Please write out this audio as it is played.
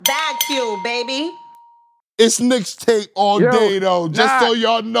fuel, baby. It's Knicks tape all day, though. Just so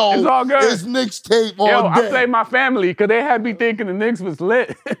y'all know. It's all good. It's Knicks tape all day. I played my family because they had me thinking the Knicks was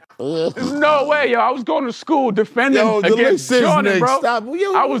lit. There's no way, yo. I was going to school defending against Jordan, bro. Stop.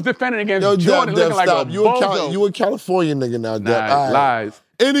 I was defending against Jordan looking like a bozo. You a California nigga now, Depp. Nah, lies.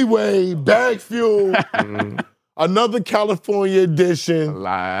 Anyway, Bag Fuel. Another California edition.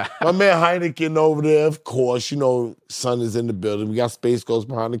 Lie. My man Heineken over there, of course. You know, son is in the building. We got Space Ghost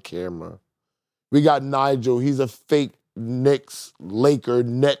behind the camera. We got Nigel. He's a fake Knicks, Laker,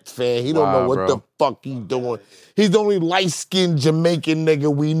 Nets fan. He don't know what the fuck he doing. He's the only light-skinned Jamaican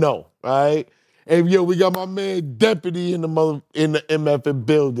nigga we know, all right? And yo, we got my man Deputy in the MF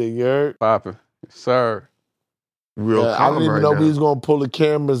building, you heard? Poppin'. Sir. Real I didn't even know we was gonna pull the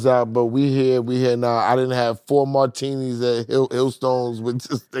cameras out, but we here now. I didn't have 4 martinis at Hillstones with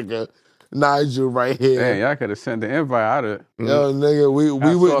this nigga Nigel right here. Damn, y'all could have sent the invite out of. Yo, nigga, we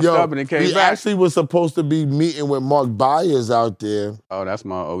actually was supposed to be meeting with Mark Byers out there. Oh, that's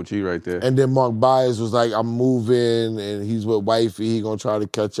my OG right there. And then Mark Byers was like, I'm moving, and he's with wifey. He gonna try to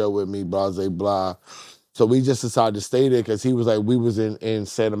catch up with me, blah, blah, blah. So we just decided to stay there because he was like, we was in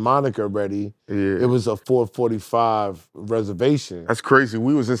Santa Monica already. Yeah. It was a 4:45 reservation. That's crazy.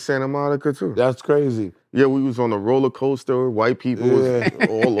 We was in Santa Monica too. That's crazy. Yeah, we was on a roller coaster. White people was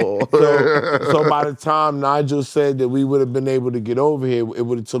all so by the time Nigel said that we would have been able to get over here, it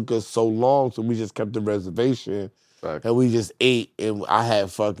would have took us so long, so we just kept the reservation. Right. And we just ate, and I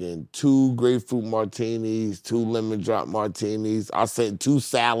had fucking 2 grapefruit martinis, 2 lemon drop martinis. I sent 2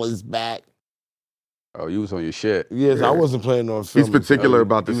 salads back. Oh, you was on your shit. Yes, I wasn't planning on filming. He's particular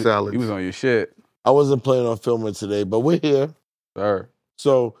about the salad. You was on your shit. I wasn't planning on filming today, but we're here. Sir.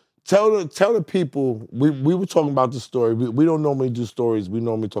 So tell the people, we were talking about the story. We don't normally do stories. We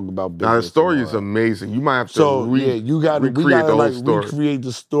normally talk about business. Now, the story is amazing. You might have to we gotta recreate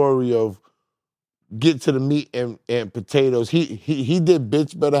the story of get to the meat and potatoes. He did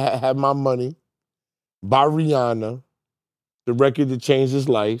Bitch Better Have My Money by Rihanna, the record that changed his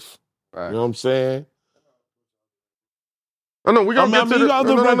life. Right. You know what I'm saying? Oh, no, we're going to get to the... You have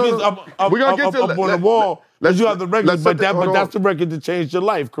the records up on the wall. You have the records, but that's the record that changed your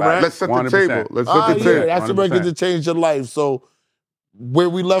life, correct? Right, let's set the table. Let's set the table. That's the record that changed your life. So where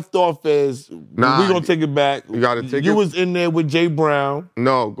we left off is, we're going to take it back. You got to take it. You was in there with Jay Brown.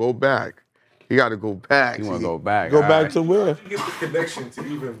 No, go back. You got to go back. You want to go back. Go back to where? You get the connection to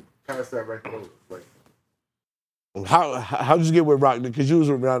even pass that record over. Like, how did you get with Rock? Because you was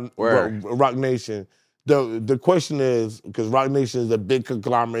around Rock Nation. The question is, because Rock Nation is a big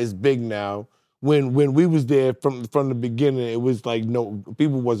conglomerate, it's big now. When we was there from the beginning, it was like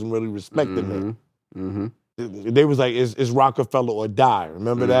people wasn't really respecting it. Mm-hmm. They was like, it's Rockefeller or die.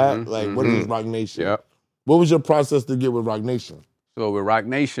 Remember that? Like, what is Rock Nation? Yep. What was your process to get with Rock Nation? So with Rock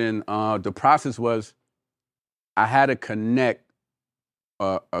Nation, the process was I had to connect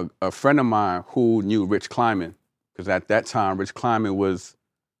a friend of mine who knew Rich Kleiman, because at that time, Rich Kleiman was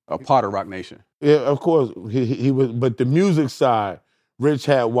a part of Rock Nation. Yeah, of course. He was, but the music side, Rich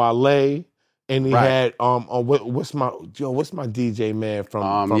had Wale, and he had what's my DJ man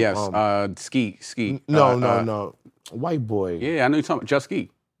from Ski. No. White boy. Yeah, I know you're talking about Just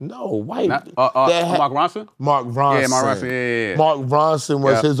Ski. No, white. Mark Ronson? Mark Ronson. Yeah, Mark Ronson. Yeah. Mark Ronson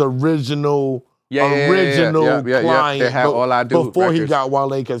was his original client. They had All I Do before records. He got Wale,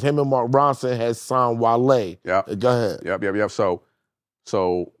 because him and Mark Ronson had signed Wale. Yep. Go ahead. Yep.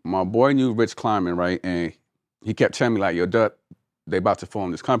 So my boy knew Rich Kleiman, right? And he kept telling me, like, yo, Dut, they about to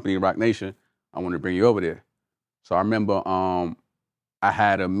form this company, Rock Nation. I want to bring you over there. So I remember I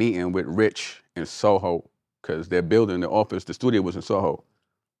had a meeting with Rich in Soho, because they're building the office. The studio was in Soho.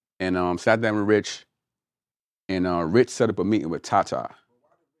 And sat down with Rich, and Rich set up a meeting with Tata.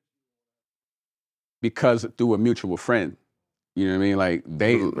 Because through a mutual friend. You know what I mean? Like,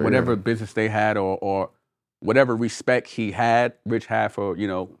 whatever business they had or whatever respect Rich had for,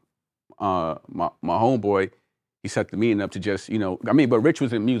 my homeboy, he set the meeting up to just, but Rich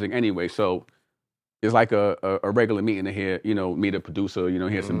was in music anyway, so it's like a regular meeting to hear, meet a producer,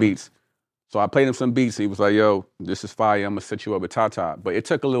 hear some beats. So I played him some beats, and he was like, yo, this is fire, I'm gonna set you up with Tata. But it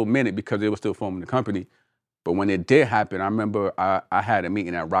took a little minute because they were still forming the company. But when it did happen, I remember I had a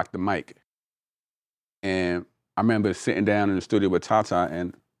meeting at Rock the Mic. And I remember sitting down in the studio with Tata,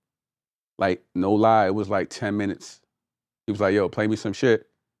 and like, no lie, it was like 10 minutes. He was like, yo, play me some shit.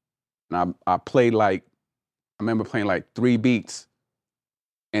 And I played I remember playing like 3 beats.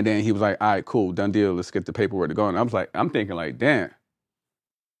 And then he was like, all right, cool, done deal, let's get the paperwork to go. And I'm thinking like, damn,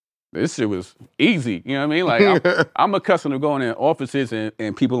 this shit was easy. You know what I mean? Like, I'm accustomed to going in offices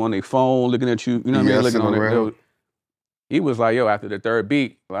and people on their phone looking at you, you know what I mean? Looking on their, he was like, yo, after the third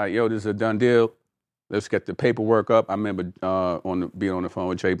beat, like, yo, this is a done deal. Let's get the paperwork up. I remember being on the phone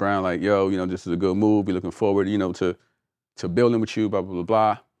with Jay Brown, like, yo, this is a good move. We're looking forward, to building with you, blah, blah, blah,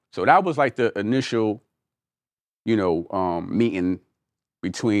 blah. So that was like the initial, meeting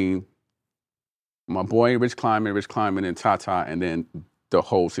between my boy Rich Kleiman and Tata, and then the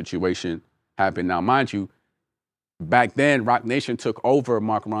whole situation happened. Now, mind you, back then, Roc Nation took over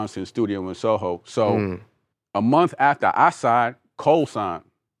Mark Ronson's studio in Soho. So a month after I signed, Cole signed.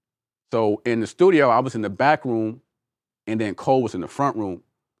 So in the studio, I was in the back room, and then Cole was in the front room.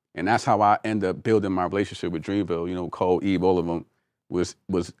 And that's how I ended up building my relationship with Dreamville. Cole, Eve, all of them was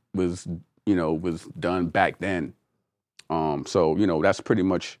done back then. So that's pretty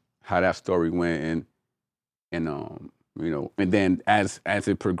much how that story went, and then as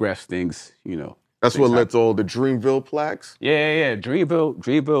it progressed, things, That's what led to all the Dreamville plaques? Yeah.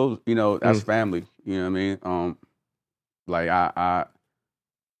 Dreamville, that's family. You know what I mean? Like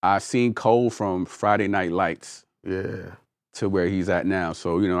I seen Cole from Friday Night Lights. Yeah. To where he's at now.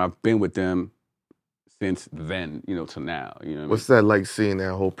 So, I've been with them since then, to now. What's that like, seeing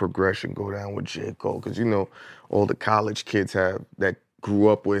that whole progression go down with J. Cole? Because, all the college kids that grew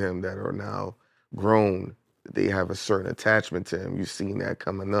up with him that are now grown, they have a certain attachment to him. You've seen that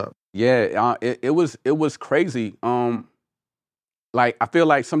coming up. Yeah, it was crazy. Like, I feel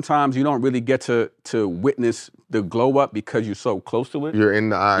like sometimes you don't really get to witness the glow up because you're so close to it. You're in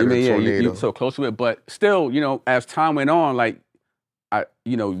the eye of the tornado. You're so close to it. But still, as time went on, like,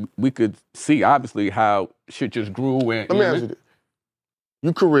 we could see obviously how shit just grew. And let me ask you this.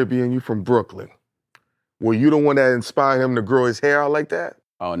 You Caribbean, you from Brooklyn. Were you the one that inspired him to grow his hair out like that?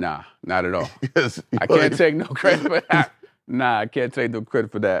 Oh, nah, not at all. Yes, I can't take no credit for that. Nah, I can't take no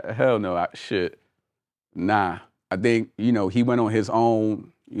credit for that. Hell no, shit. Nah. I think, he went on his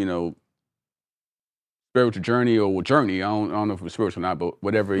own, spiritual journey or journey. I don't know if it was spiritual or not, but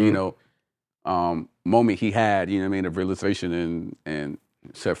whatever, moment he had, of realization and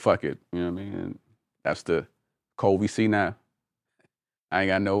said, fuck it, And that's the Cole we see now. I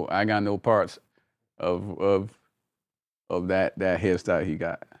ain't got no parts of that hairstyle he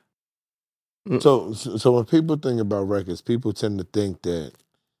got. So when people think about records, people tend to think that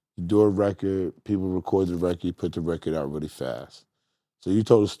you do a record, people record the record, you put the record out really fast. So you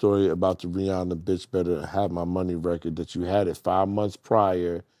told a story about the Rihanna Bitch Better Have My Money record that you had it 5 months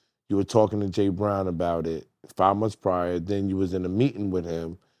prior. You were talking to Jay Brown about it 5 months prior. Then you was in a meeting with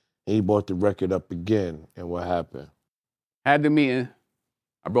him, and he brought the record up again. And what happened? Had the meeting.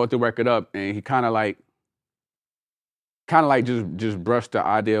 I brought the record up, and he kind of like just brushed the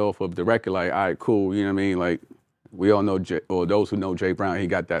idea off of the record. Like, all right, cool. You know what I mean? Like, we all know, or those who know Jay Brown, he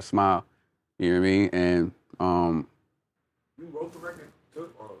got that smile. You know what I mean? And you wrote the record too?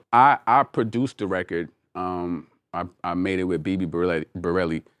 I produced the record. I made it with BB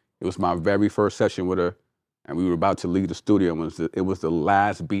Borelli. It was my very first session with her, and we were about to leave the studio. It was the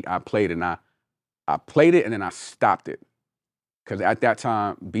last beat I played, and I played it, and then I stopped it. Because at that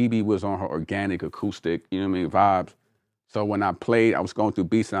time, BB was on her organic acoustic, vibes. So when I played, I was going through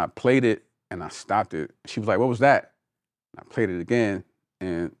beats, and I played it, and I stopped it. She was like, what was that? And I played it again,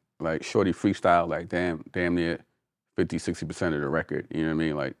 and like shorty freestyle, like damn near 50-60% of the record, you know what I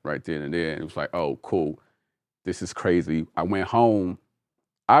mean? Like right then and there. And it was like, oh, cool. This is crazy. I went home.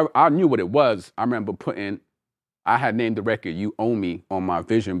 I knew what it was. I remember I had named the record You Owe Me on my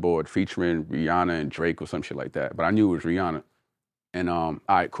vision board featuring Rihanna and Drake or some shit like that. But I knew it was Rihanna. And all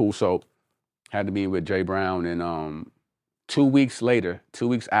right, cool. So had to meet with Jay Brown. And 2 weeks later, 2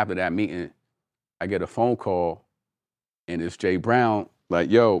 weeks after that meeting, I get a phone call, and it's Jay Brown, like,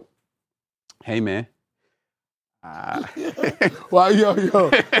 yo, hey, man. Wow,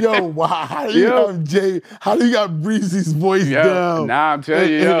 yo, wow. How do you have Jay? How do you got Breezy's voice down? Nah, I'm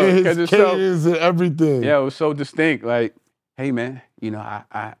telling you, because it's cadence and everything. Yeah, it was so distinct. Like, hey, man,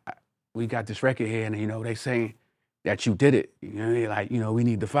 we got this record here, and they saying that you did it. We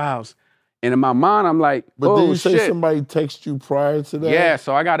need the files. And in my mind, I'm like, but did you shit. say somebody text you prior to that? Yeah,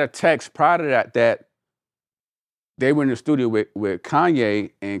 so I got a text prior to that they were in the studio with Kanye,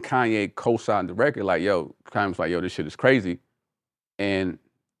 and Kanye co-signed the record. Like, yo, Kanye was like, yo, this shit is crazy. And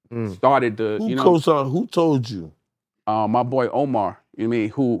started the, Who co-signed? Who told you? My boy Omar. You know what I mean?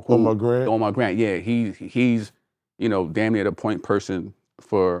 Who Omar Grant? Omar Grant, yeah. He's damn near the point person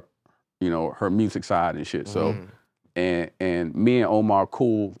for, her music side and shit. So, and me and Omar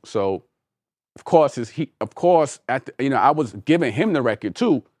cool. So, of course, I was giving him the record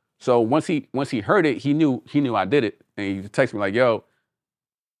too. So once he heard it, he knew I did it. And he texted me like, yo,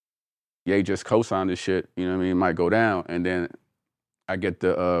 Ye just co-signed this shit. You know what I mean? It might go down. And then I get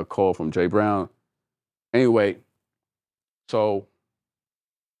the call from Jay Brown. Anyway, So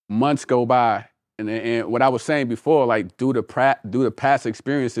months go by, and what I was saying before, like due to past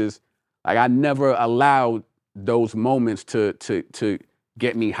experiences, like I never allowed those moments to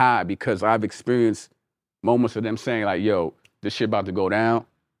get me high because I've experienced moments of them saying like, yo, this shit about to go down.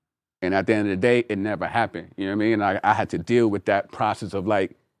 And at the end of the day, it never happened. You know what I mean? And I had to deal with that process of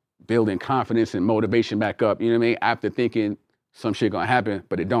like building confidence and motivation back up. You know what I mean? After thinking some shit gonna happen,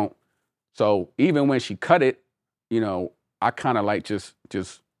 but it don't. So even when she cut it, you know, I kind of like just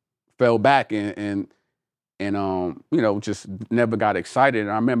fell back and you know, just never got excited.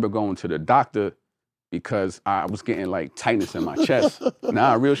 And I remember going to the doctor because I was getting like tightness in my chest.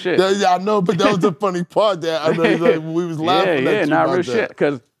 Nah, real shit. Yeah, I know, but that was the funny part that I know like, we was laughing at you nah, about real that. shit.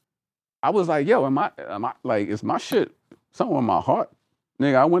 Because I was like, yo, am I like, is my shit something in my heart?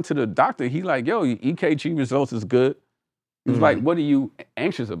 Nigga, I went to the doctor. He like, yo, your EKG results is good. He was like, what are you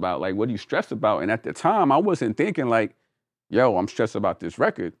anxious about? Like, what are you stressed about? And at the time, I wasn't thinking like, yo, I'm stressed about this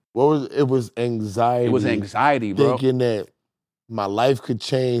record. It was anxiety. It was anxiety, bro. Thinking that my life could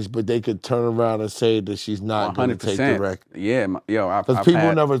change, but they could turn around and say that she's not going to take the record. Yeah, yo, because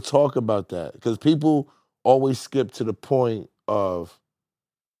people never talk about that. Because people always skip to the point of,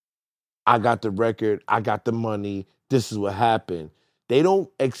 I got the record, I got the money, this is what happened. They don't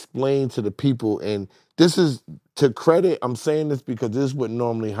explain to the people, and this is to credit, I'm saying this because this is what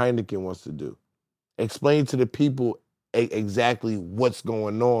normally Heineken wants to do. Explain to the people exactly what's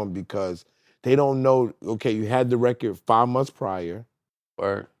going on because they don't know, okay, you had the record 5 months prior.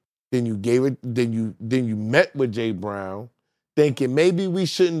 Or then you gave it, then you met with Jay Brown, thinking maybe we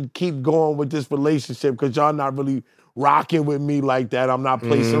shouldn't keep going with this relationship because y'all not really rocking with me like that. I'm not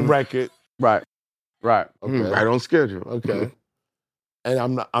placing record. Right. Okay. Right on schedule. Okay.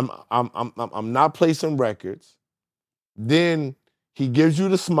 And I'm not placing records. Then he gives you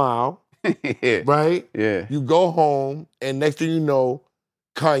the smile, right? Yeah. You go home, and next thing you know,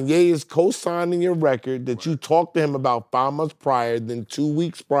 Kanye is co-signing your record that you talked to him about 5 months prior, then 2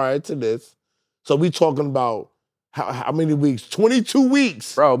 weeks prior to this. So we talking about how many weeks? 22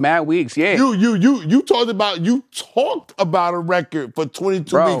 weeks. Bro, mad weeks, yeah. You talked about a record for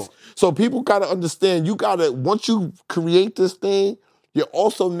 22 weeks. So people gotta understand, once you create this thing, you're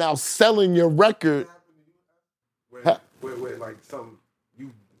also now selling your record. Where like something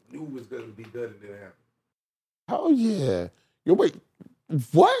you knew was gonna be good and didn't happen. Oh yeah. Yo, wait.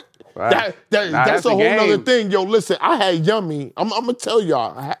 What? Right. That's a whole nother thing. Yo, listen, I had Yummy. I'm gonna tell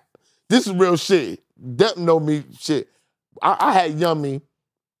y'all. This is real shit. That know me shit. I had Yummy,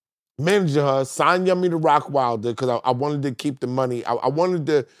 managing her, sign Yummy to Rock Wilder because I wanted to keep the money. I wanted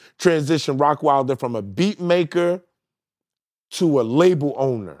to transition Rock Wilder from a beat maker to a label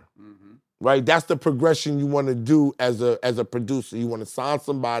owner. Right? That's the progression you want to do as a producer. You want to sign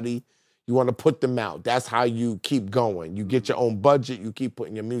somebody, you want to put them out. That's how you keep going. You get your own budget, you keep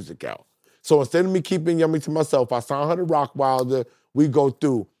putting your music out. So instead of me keeping Yummy to myself, I signed her to Rock Wilder. We go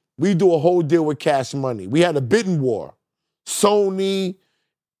through. We do a whole deal with Cash Money. We had a bidding war. Sony,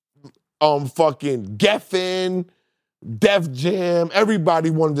 fucking Geffen, Def Jam,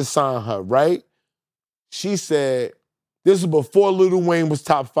 everybody wanted to sign her, right? She said, this is before Lil Wayne was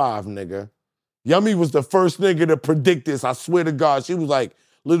top 5, nigga. Yummy was the first nigga to predict this, I swear to God. She was like,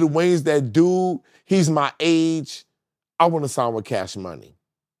 Lil Wayne's that dude, he's my age. I want to sign with Cash Money.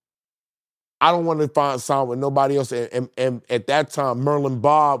 I don't want to sign with nobody else. And at that time, Merlin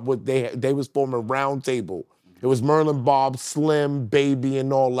Bob, they was forming Round Table. It was Merlin Bob, Slim, Baby,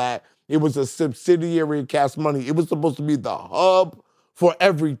 and all that. It was a subsidiary of Cash Money. It was supposed to be the hub for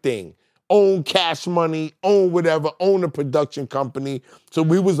everything. Own Cash Money, own whatever, own a production company. So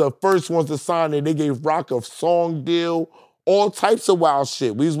we was the first ones to sign it. They gave Rock a song deal, all types of wild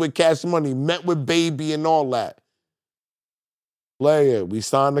shit. We was with Cash Money, met with Baby and all that. Player, we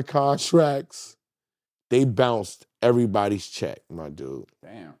signed the contracts. They bounced everybody's check, my dude.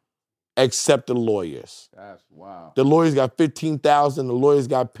 Damn. Except the lawyers. That's wild. The lawyers got $15,000. The lawyers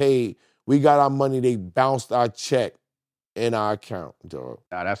got paid. We got our money. They bounced our check in our account, dog.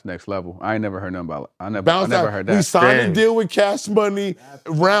 Nah, that's next level. I ain't never heard nothing about it. I never heard that. We signed a deal with Cash Money,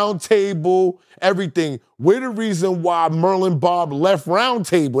 Round Table, everything. We're the reason why Merlin Bob left Round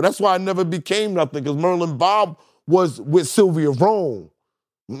Table. That's why I never became nothing, because Merlin Bob was with Sylvia Rome.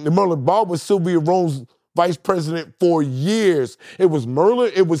 Merlin Bob was Sylvia Rome's vice president for years. It was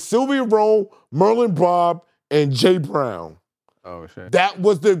Sylvia Rome, Merlin Bob, and Jay Brown. Oh, shit. That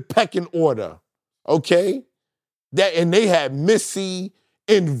was the pecking order, okay? And they had Missy,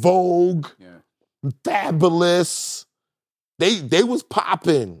 In Vogue, Fabulous. They was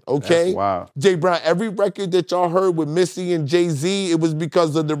popping, okay? That's wild. Jay Brown, every record that y'all heard with Missy and Jay-Z, it was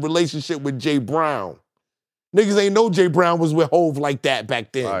because of the relationship with Jay Brown. Niggas ain't know Jay Brown was with Hove like that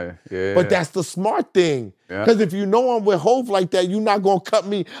back then. Right. Yeah. But that's the smart thing. Yeah. Because if you know I'm with Hove like that, you're not going to cut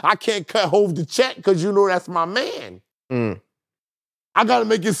me. I can't cut Hove the check because you know that's my man. I got to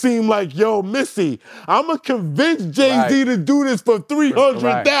make it seem like, yo, Missy, I'm going to convince Jay-Z to do this for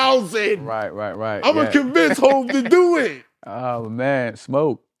 $300,000. Right. I'm going to convince Hove to do it. Oh, man.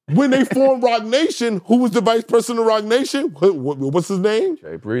 Smoke. When they formed Rock Nation, who was the vice president of Rock Nation? What's his name?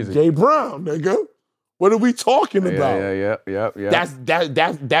 Jay Breezy. Jay Brown, nigga. What are we talking about? Yeah.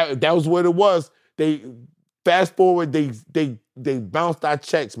 That was what it was. They fast forward, they bounced our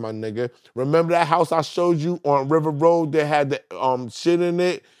checks, my nigga. Remember that house I showed you on River Road that had the shit in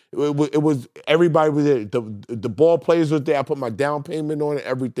it? It was everybody was there. The ball players was there. I put my down payment on it,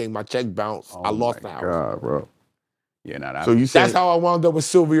 everything. My check bounced. I lost the house. God, bro. Yeah, nah, So you said that's how I wound up with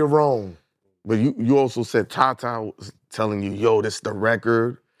Sylvia Rome. But you also said Tata was telling you, yo, this is the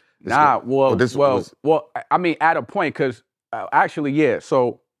record. I mean, at a point, because actually, yeah.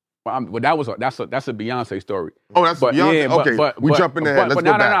 So, that's a Beyonce story. Oh, that's Beyonce. Yeah, okay, we jumping ahead. Let's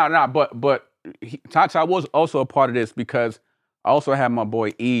go back. But Tata was also a part of this because I also had my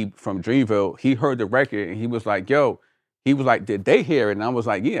boy Ebe from Dreamville. He heard the record and he was like, "Yo," he was like, "Did they hear it?" And I was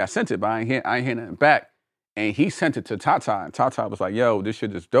like, "Yeah, I sent it, but I ain't hear nothing back." And he sent it to Tata, and Tata was like, "Yo, this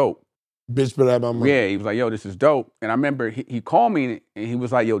shit is dope." Bitch, but I have my money. Yeah, he was like, "Yo, this is dope." And I remember he called me and he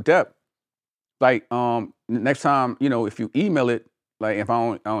was like, "Yo, Depp, like, next time, you know, if you email it, like, if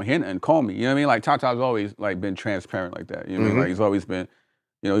I don't hear nothing, call me." You know what I mean? Like, Tata's always like been transparent like that. You know what I mean? Like, he's always been,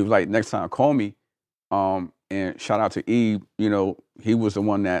 you know, he was like, "Next time, call me." And shout out to Ebe. You know, he was the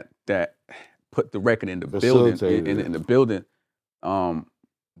one that put the record in the building, in the building.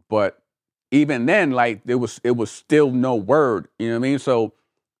 But even then, like, it was still no word. You know what I mean? So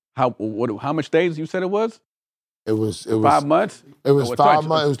how much days you said it was? It was 5 months. It was 5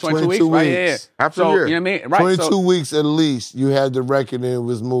 months. It was 22 weeks. Right? Yeah. After a year. You know what I mean? Right. 22 weeks at least. You had the record and it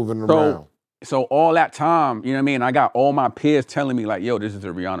was moving around. So all that time, you know what I mean? I got all my peers telling me like, "Yo, this is a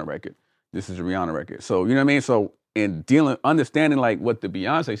Rihanna record. This is a Rihanna record." So, you know what I mean? So in understanding like what the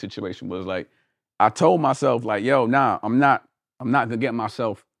Beyonce situation was like, I told myself like, "Yo, nah, I'm not gonna get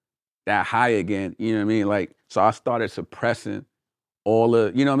myself that high again." You know what I mean? Like, so I started suppressing all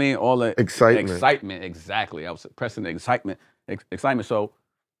the, you know what I mean? All the excitement. Exactly. I was suppressing the excitement. So,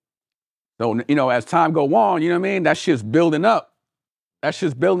 you know, as time go on, you know what I mean? That shit's building up. I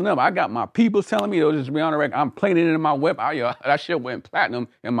got my people telling me, "Yo, this is Rihanna record." I'm playing it in my whip. That shit went platinum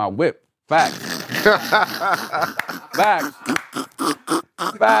in my whip. Facts.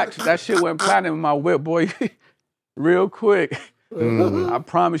 Facts. That shit went platinum in my whip, boy. Real quick. I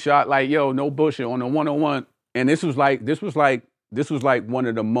promise you, like, yo, no bullshit on the 101. And this was like one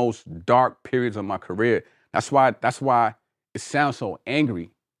of the most dark periods of my career. That's why it sounds so angry.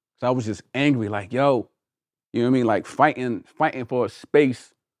 So I was just angry, like, yo, you know what I mean? Like fighting for a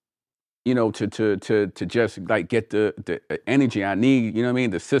space, you know, to just like get the energy I need, you know what I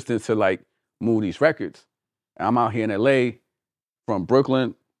mean? The assistance to like move these records. I'm out here in LA from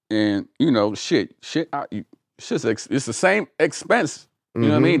Brooklyn, and you know, it's the same expense. You know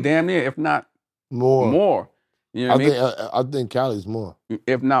what I mean? Damn near, if not more. You know what I mean? I think Cali's more.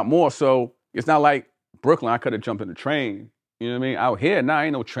 If not more. So it's not like Brooklyn, I could have jumped in the train. You know what I mean? Out here,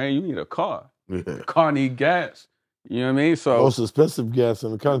 ain't no train. You need a car. Yeah. The car need gas. You know what I mean? So most expensive gas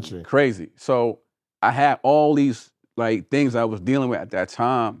in the country. Crazy. So I had all these like things I was dealing with at that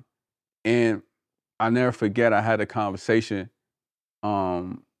time, and I never forget I had a conversation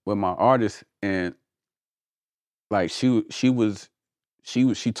with my artist, and like she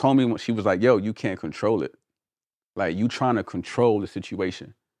told me, she was like, "Yo, you can't control it. Like, you trying to control the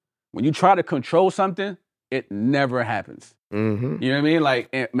situation. When you try to control something, it never happens." You know what I mean?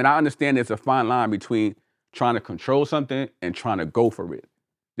 Like, I understand there's a fine line between trying to control something and trying to go for it.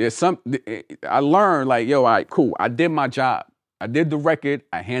 I learned like, yo, all right, cool. I did my job. I did the record.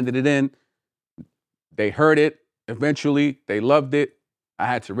 I handed it in. They heard it. Eventually, they loved it. I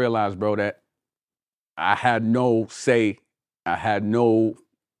had to realize, bro, that I had no say. I had no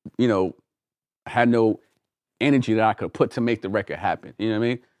energy that I could put to make the record happen. You know what I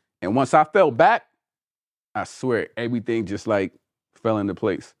mean? And once I fell back, I swear everything just like fell into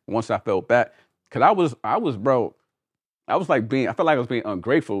place. Once I fell back, cause I was like I felt like I was being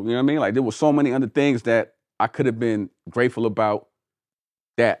ungrateful. You know what I mean? Like there were so many other things that I could have been grateful about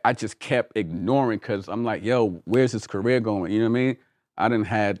that I just kept ignoring. Cause I'm like, yo, where's this career going? You know what I mean? I done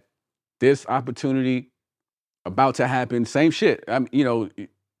had this opportunity about to happen. Same shit. You know,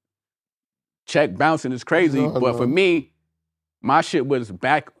 check bouncing is crazy. But for me, my shit was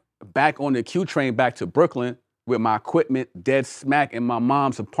back on the Q train back to Brooklyn with my equipment dead smack in my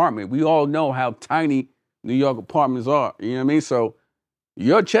mom's apartment. We all know how tiny New York apartments are. You know what I mean? So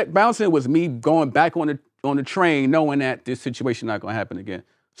your check bouncing was me going back on the train, knowing that this situation not gonna happen again.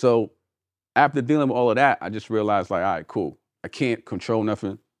 So after dealing with all of that, I just realized like, all right, cool. I can't control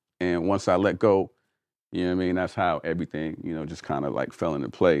nothing. And once I let go, you know what I mean? That's how everything, just kind of like fell into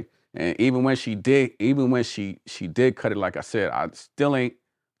play. And even when she did cut it, like I said, I still ain't.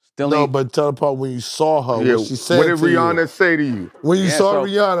 No, but tell the part when you saw her, what she said. What did Rihanna say to you? When you saw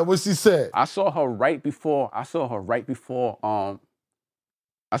Rihanna, what she said? I saw her right before. And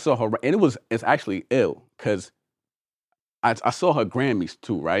it's actually ill because I saw her Grammys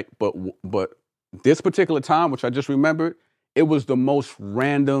too, right? But this particular time, which I just remembered, it was the most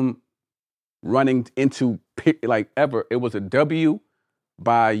random running into like ever. It was a W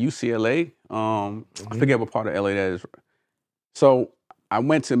by UCLA. I forget what part of LA that is. So I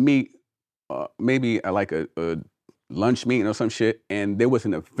went to meet maybe like a lunch meeting or some shit, and there was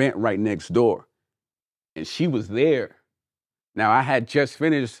an event right next door, and she was there. Now I had just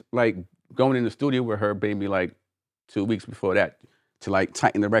finished like going in the studio with her, maybe like 2 weeks before that, to like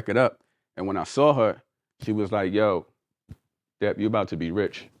tighten the record up. And when I saw her, she was like, "Yo, Dep, you about to be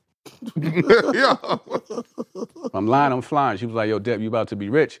rich." Yeah. I'm lying, I'm flying. She was like, "Yo, Dep, you about to be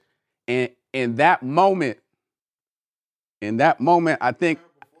rich." And in that moment, I think,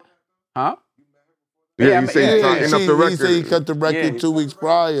 huh? Yeah, you say you tighten up the record. He said he cut the record 2 weeks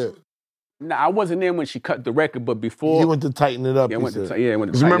prior. No, I wasn't there when she cut the record, but before. He went to tighten it up. Yeah, went to tighten it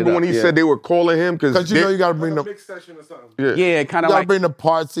up. Remember when he said they were calling him? Because you got to bring the mix session or something. Yeah, kind of like. You got to bring the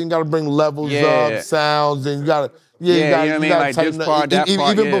parts in, you got to bring levels up, sounds, and you got to. Yeah, you know what I mean? Like this part, that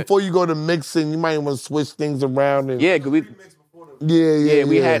part. Even before you go to mixing, you might want to switch things around. And, yeah, because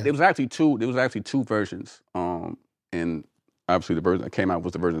we had. There was actually two versions. And obviously the version that came out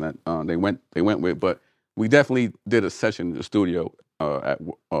was the version that they went with. But we definitely did a session in the studio at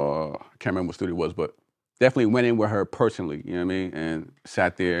I can't remember what studio it was, but definitely went in with her personally. You know what I mean? And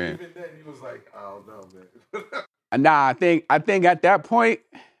sat there. And even then, he was like, "I don't know, man." Nah, I think at that point,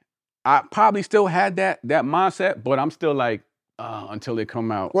 I probably still had that mindset, but I'm still like, until they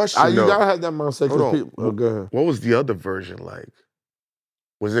come out. You gotta have that mindset. Go ahead. What was the other version like?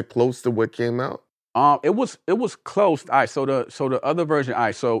 Was it close to what came out? It was close. All right, so the other version. All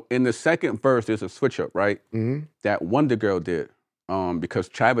right, so in the second verse, there's a switch up, right? Mm-hmm. That Wonder Girl did, because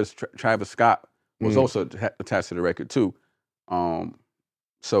Travis Scott was also attached to the record too.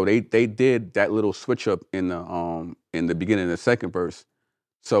 So they did that little switch up in the beginning of the second verse.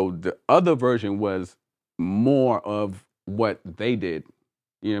 So the other version was more of what they did,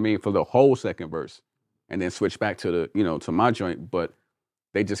 you know what I mean, for the whole second verse, and then switched back to to my joint. But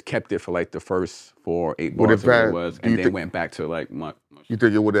they just kept it for like the first 4 or 8 bars of it was, and then went back to like my. You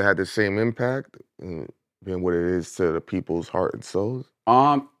think it would have had the same impact than what it is to the people's heart and souls?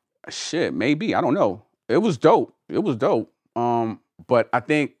 Shit, maybe, I don't know. It was dope. But I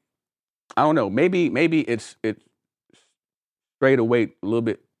think, I don't know. Maybe it's strayed away a little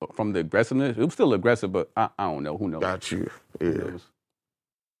bit from the aggressiveness. It was still aggressive, but I don't know. Who knows? Got you. Yeah.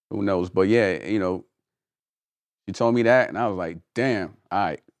 Who knows? But yeah, she told me that, and I was like, damn, all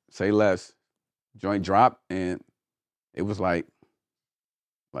right, say less. Joint drop, and it was like,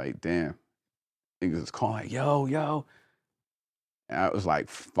 damn. Niggas was calling, like, yo. And I was like,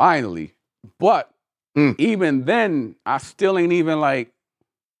 finally. But even then, I still ain't even like,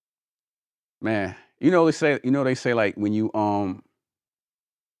 man, they say like when you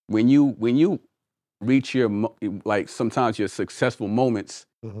reach your, like sometimes your successful moments,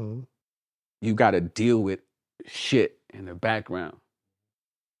 you got to deal with shit in the background.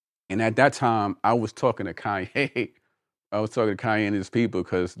 And at that time, I was talking to Kanye. And his people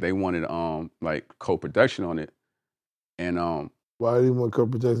because they wanted like co-production on it. And why did he want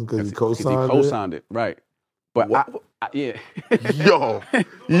co-production? Because he co-signed it? He co-signed it, right. But yeah. Yo.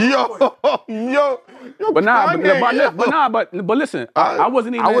 But listen, I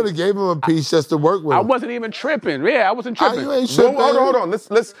wasn't even. I would have gave him a piece just to work with. I wasn't even tripping. Yeah, I wasn't tripping. You ain't tripping. Hold on.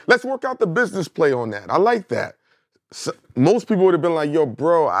 Let's work out the business play on that. I like that. So, most people would have been like, "Yo,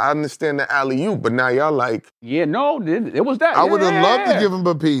 bro, I understand the alley-oop," but now y'all like, "Yeah, no, it was that." I would have loved to give him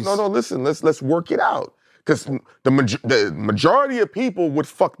a piece. No, listen, let's work it out because the majority of people would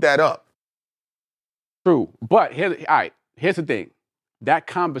fuck that up. True, but here's the thing: that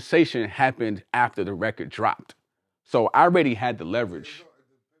conversation happened after the record dropped, so I already had the leverage.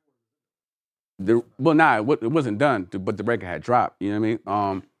 It wasn't done, but the record had dropped. You know what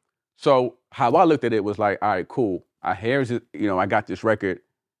I mean? So how I looked at it was like, all right, cool. Here's it. I got this record.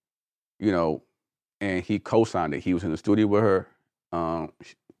 And he co-signed it. He was in the studio with her, and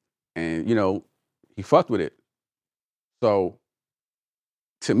he fucked with it. So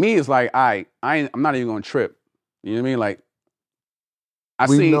to me, it's like, I'm not even gonna trip. You know what I mean? Like,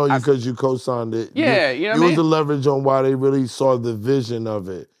 we know you because you co-signed it. Yeah, you know what I mean? It was the leverage on why they really saw the vision of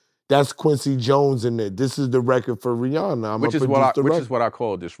it. That's Quincy Jones in it. This is the record for Rihanna. Which is what I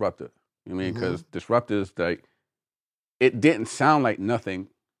call disruptor. You know what I mean? Because disruptor is like, it didn't sound like nothing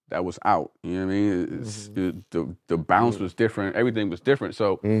that was out. You know what I mean? The bounce was different. Everything was different.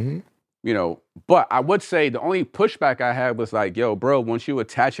 So, you know, but I would say the only pushback I had was like, yo, bro, once you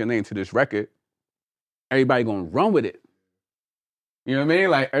attach your name to this record, everybody gonna run with it. You know what I mean?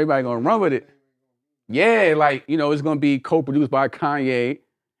 Like, everybody gonna run with it. Yeah, like, you know, it's gonna be co-produced by Kanye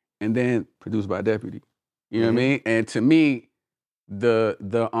and then produced by Deputy. You know what I mean? And to me, the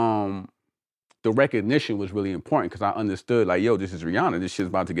recognition was really important because I understood, like, yo, this is Rihanna. This shit's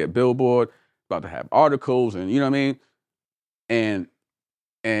about to get Billboard, about to have articles, and you know what I mean?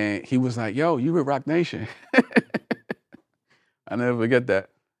 And he was like, yo, you with Roc Nation. I never forget that.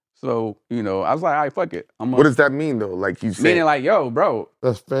 So, you know, I was like, all right, fuck it. What does that mean, though? Like, you said... Meaning like, yo, bro.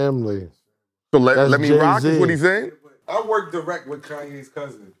 That's family. So let me rock is what he's saying? I worked direct with Kanye's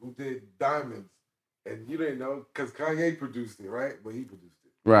cousin who did Diamonds. And you didn't know, because Kanye produced it, right? But he produced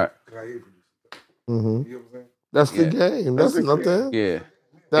it. Right. Kanye produced it. Mm-hmm. You know what I'm saying? That's the game. That's nothing. Yeah.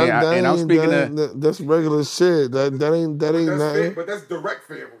 And I'm speaking that's regular shit. That ain't nothing. But that's direct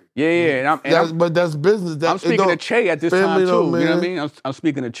family. Yeah. But that's business. I'm speaking to Che at this time too. Though, you know what I mean? I'm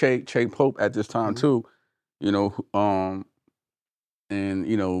speaking to Che Pope at this time too. You know, and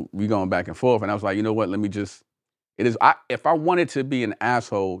you know, we going back and forth. And I was like, you know what? Let me just. If I wanted to be an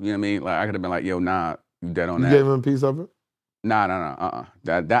asshole, you know what I mean? Like I could have been like, yo, nah, you dead on that. You gave him a piece of it? Nah.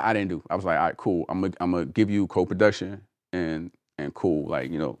 That I didn't do. I was like, all right, cool. I'm gonna give you co-production and cool.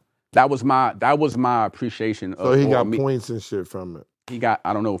 Like, you know, that was my appreciation of. So he got points and shit from it. He got,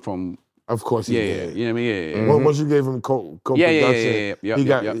 I don't know, from. Of course he did. You know what I mean? Yeah. Once you gave him co-production,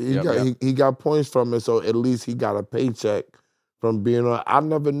 he got points from it. So at least he got a paycheck from being on. I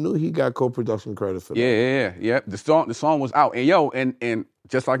never knew he got co-production credit for that. Yeah. The song was out, and and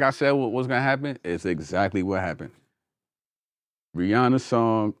just like I said, what was gonna happen is exactly what happened. Rihanna's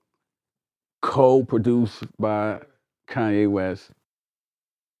song, co-produced by Kanye West,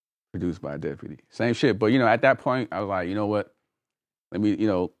 produced by Deputy. Same shit. But, you know, at that point, I was like, you know what? Let me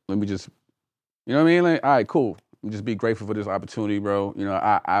just, you know what I mean? Like, all right, cool. Let me just be grateful for this opportunity, bro. You know,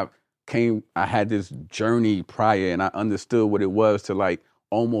 I had this journey prior and I understood what it was to like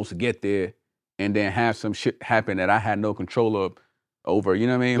almost get there and then have some shit happen that I had no control over. You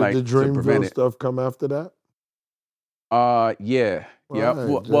know what I mean? Did the Dreamville stuff come after that? Yeah.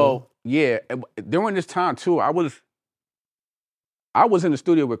 Right, well, yeah. During this time too, I was in the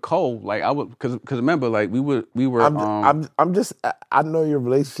studio with Cole. Like because remember, like we were. I know your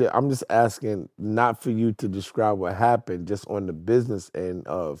relationship. I'm just asking, not for you to describe what happened, just on the business end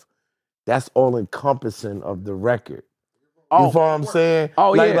of. That's all encompassing of the record. You know what I'm saying?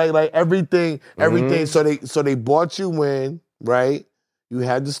 Oh, like, yeah. Like everything. So they brought you in, right? You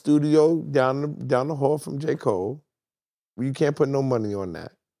had the studio down the hall from J. Cole. You can't put no money on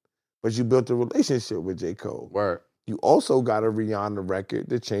that. But you built a relationship with J. Cole. Word. You also got a Rihanna record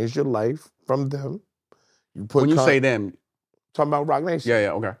that changed your life from them. When you say them, talking about Roc Nation.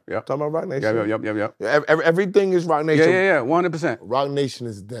 Yeah, okay. Yep. Talking about Roc Nation. Yep. Everything is Roc Nation. Yeah, 100%. Roc Nation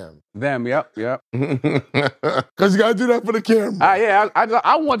is them. Them, yep. Because you got to do that for the camera.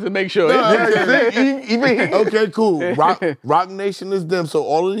 I wanted to make sure. Okay, cool. Roc Nation is them. So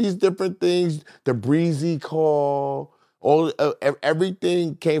all of these different things, the Breezy Call,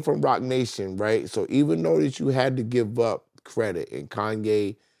 everything came from Roc Nation, right? So even though that you had to give up credit and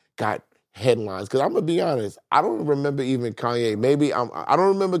Kanye got headlines, because I'm gonna be honest, I don't remember even Kanye. Maybe I don't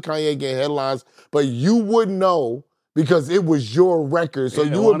remember Kanye getting headlines, but you would know because it was your record, so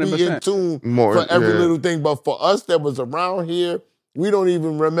you would 100%. Be in tune for every little thing. But for us that was around here, we don't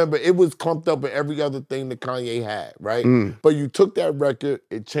even remember. It was clumped up in every other thing that Kanye had, right? But you took that record,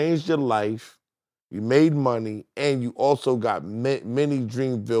 it changed your life, you made money, and you also got many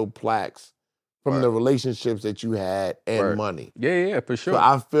Dreamville plaques from the relationships that you had and money. Yeah, for sure. So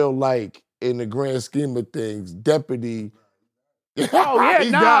I feel like in the grand scheme of things, Deputy. Listen,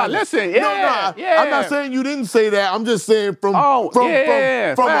 yeah. I'm not saying you didn't say that. I'm just saying from.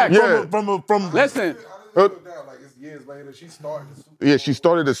 Listen. Like it's years later, she started the Super Bowl. Yeah, she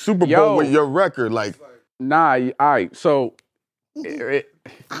started the Super Bowl with your record, like. Nah, all right. So,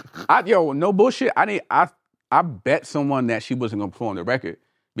 no bullshit. I bet someone that she wasn't gonna perform the record.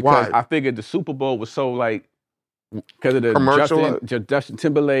 Because I figured the Super Bowl was so like, because of the Justin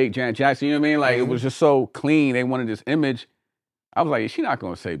Timberlake, Janet Jackson, you know what I mean? Like, it was just so clean. They wanted this image. I was like, she's not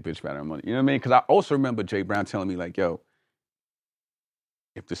going to say bitch about her money. You know what I mean? Because I also remember Jay Brown telling me, like, yo,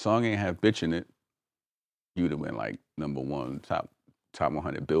 if the song ain't have bitch in it, you'd have been like #1, top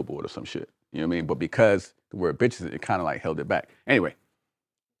 100 Billboard or some shit. You know what I mean? But because the word bitch is, it kind of like held it back. Anyway,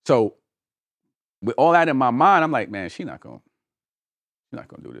 so with all that in my mind, I'm like, man, she's not gonna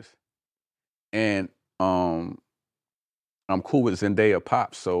do this. And I'm cool with Zendaya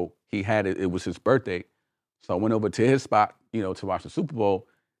Pops, so he had it. It was his birthday, so I went over to his spot, to watch the Super Bowl.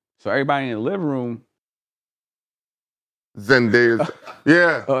 So everybody in the living room. Zendaya,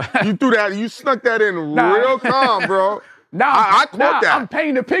 yeah, you threw that. You snuck that in real calm, bro. I caught that. I'm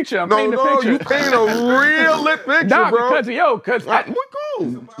painting a picture. You paint a real lit picture, bro. Because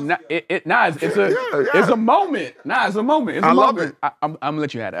it's a moment. It's a moment. It's a love moment. it. I'm gonna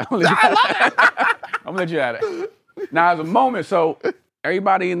let you have that. I'm gonna let you have it. Now it's a moment. So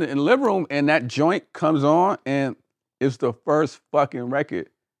everybody in the living room, and that joint comes on, and it's the first fucking record,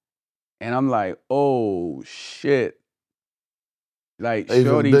 and I'm like, oh shit! Like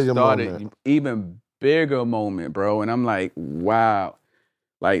Shorty started even bigger moment, bro. And I'm like, wow,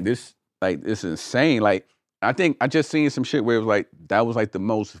 like this is insane. Like, I think I just seen some shit where it was like, that was like the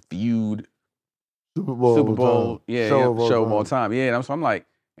most viewed Super Bowl show of all time. Yeah, and so I'm like,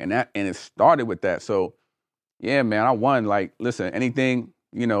 and it started with that. So, yeah, man, I won. Like, listen, anything,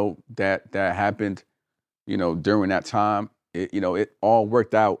 that happened, during that time, it all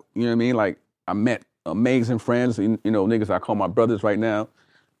worked out. You know what I mean? Like, I met amazing friends, niggas I call my brothers right now.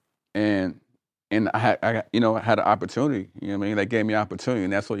 And I had an opportunity, you know what I mean? They gave me an opportunity,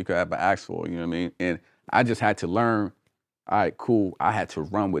 and that's what you could ever ask for, you know what I mean? And I just had to learn, all right, cool, I had to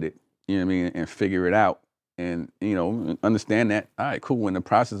run with it, you know what I mean, and figure it out. And, understand that, all right, cool, in the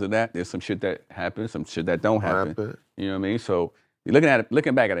process of that, there's some shit that happens, some shit that don't happen, you know what I mean? So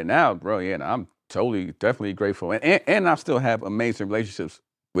looking back at it now, bro, yeah, I'm definitely grateful. And I still have amazing relationships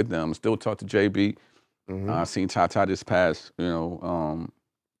with them. Still talk to JB. I seen Tata this past,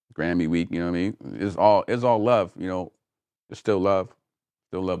 Grammy week, you know what I mean? It's all love, It's still love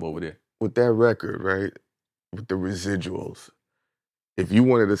over there. With that record, right? With the residuals, if you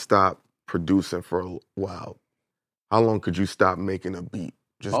wanted to stop producing for a while, how long could you stop making a beat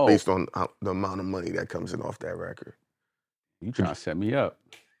just based on the amount of money that comes in off that record? You trying to set me up?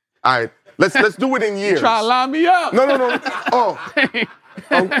 All right, let's do it in years. You trying to line me up? No.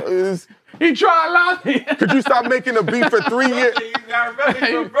 He tried to lie me. Could you stop making a beat for 3 years?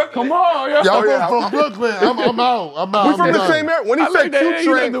 Come on, yo. Y'all from Brooklyn. I'm out. We're from the same area. When he said Q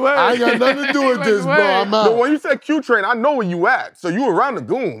Train, I ain't got nothing to do with this, bro. I'm out. No, when you said Q Train, I know where you at. So you around the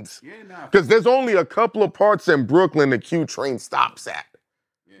goons. Because there's only a couple of parts in Brooklyn the Q Train stops at.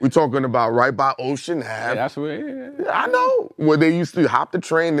 We're talking about right by Ocean Ave. Yeah, that's where. Yeah, I know. Where they used to hop the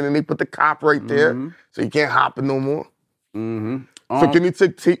train and then they put the cop right there, so you can't hop it no more. So can you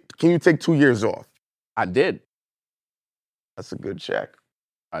take 2 years off? I did. That's a good check.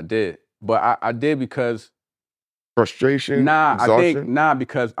 I did, but I did because frustration. Exhaustion?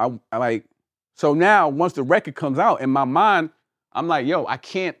 Because I like. So now once the record comes out in my mind, I'm like, yo, I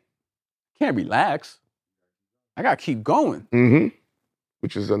can't relax. I gotta keep going.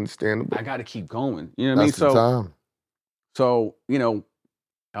 Which is understandable. I gotta keep going. You know what I mean? So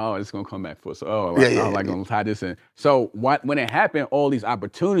it's gonna come back for us. Gonna tie this in. So when it happened, all these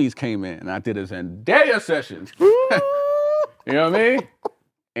opportunities came in, and I did a Zendaya session. You know what I mean?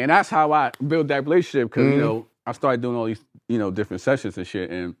 And that's how I built that relationship because I started doing all these different sessions and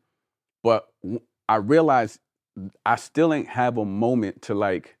shit. But I realized I still ain't have a moment to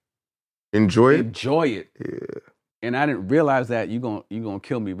like enjoy it. Yeah. And I didn't realize that you gonna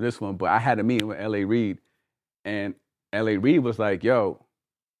kill me with this one. But I had a meeting with L.A. Reid, and L.A. Reid was like, yo.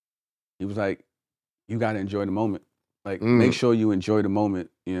 He was like, you got to enjoy the moment. Like, make sure you enjoy the moment.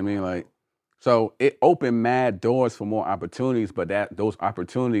 You know what I mean? Like, so it opened mad doors for more opportunities, but those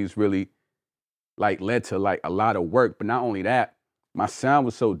opportunities really, like, led to, like, a lot of work. But not only that, my sound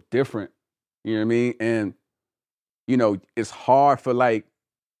was so different. You know what I mean? And, it's hard for, like,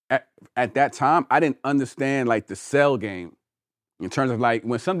 at that time, I didn't understand, like, the sell game. In terms of, like,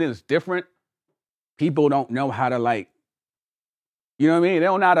 when something is different, people don't know how to, like, you know what I mean? They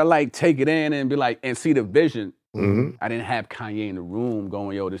don't know how to like take it in and be like, and see the vision. I didn't have Kanye in the room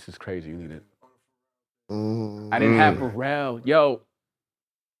going, yo, this is crazy. You need it. I didn't have Pharrell. Yo,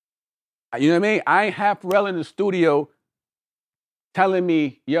 you know what I mean? I ain't have Pharrell in the studio telling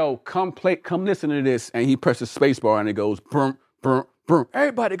me, yo, come listen to this. And he presses space bar and it goes, boom, boom, boom.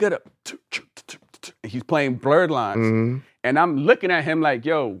 Everybody get up. And he's playing Blurred Lines. And I'm looking at him like,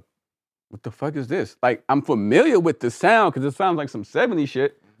 yo, what the fuck is this? Like, I'm familiar with the sound because it sounds like some 70s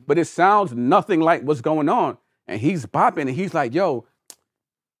shit, but it sounds nothing like what's going on. And he's bopping and he's like, yo,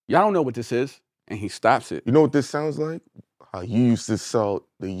 y'all don't know what this is. And he stops it. You know what this sounds like? how you used to sell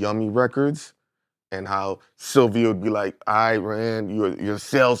the Yummy records and how Sylvia would be like, all right, Rand, you're a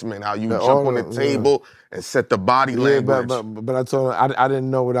salesman, how you jump on the table and set the body language. But I told her I didn't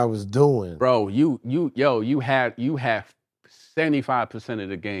know what I was doing. Bro, you have 75% of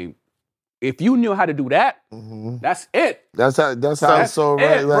the game. If you knew how to do that, that's it. That's how it's so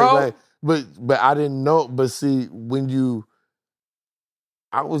right. It, bro. But I didn't know. But see,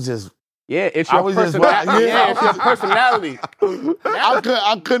 I was just. Yeah, it's your personality. It's your personality.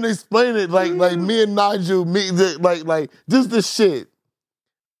 I couldn't explain it. Like me and Nigel, just the shit.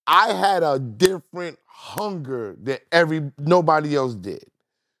 I had a different hunger than nobody else did.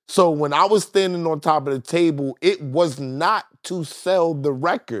 So when I was standing on top of the table, it was not to sell the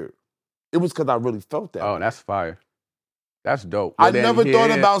record. It was because I really felt that. Oh, that's fire. That's dope. I never thought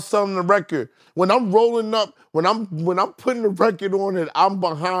about selling the record. When I'm rolling up, when I'm putting the record on and I'm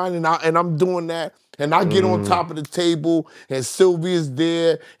behind and I'm doing that, and I get on top of the table and Sylvia's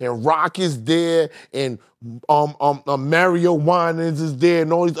there and Rock is there and Mario Winans is there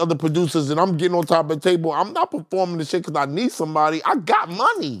and all these other producers and I'm getting on top of the table. I'm not performing the shit because I need somebody. I got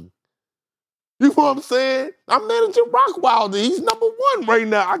money. You know what I'm saying? I'm managing Rockwilder. He's number one right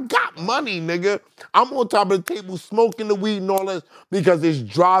now. I got money, nigga. I'm on top of the table smoking the weed and all that because it's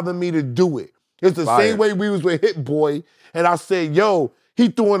driving me to do it. It's the same way we was with Hit Boy, and I said, yo, he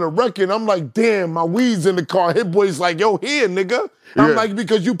throwing a record. I'm like, damn, my weed's in the car. Hit Boy's like, yo, here, nigga. I'm like,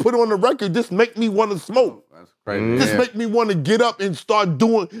 because you put on the record, this make me want to smoke. That's crazy. This make me want to get up and start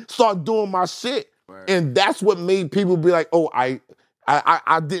doing my shit. Right. And that's what made people be like, oh, I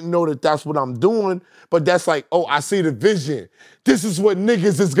didn't know that that's what I'm doing, but that's like, oh, I see the vision. This is what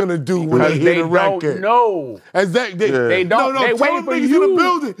niggas is gonna do when they hear the record. They don't know. They don't. They waiting for you. In the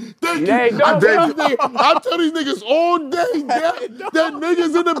building. I tell these niggas all day that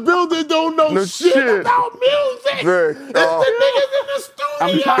niggas in the building don't know shit about music. It's the niggas in the studio.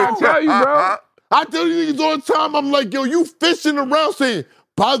 I'm trying to tell you, bro. I tell these niggas all the time, I'm like, yo, you fishing around saying,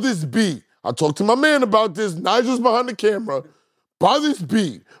 buy this beat. I talked to my man about this. Nigel's behind the camera. Buy this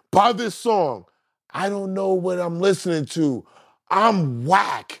beat, buy this song. I don't know what I'm listening to. I'm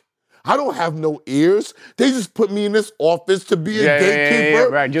whack. I don't have no ears. They just put me in this office to be a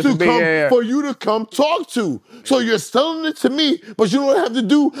gatekeeper right. Just for you to come talk to. So you're selling it to me, but you know what I have to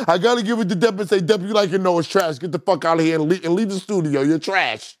do? I gotta give it to Deb and say, Deb, you like it? No, it's trash. Get the fuck out of here and leave the studio. You're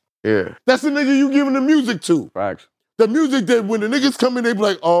trash. Yeah. That's the nigga you giving the music to. Facts. The music that when the niggas come in, they be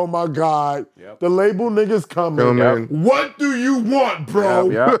like, oh my God, the label niggas coming. What do you want,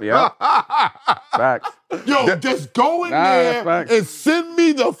 bro? Yep. Facts. Yo, just go in there and send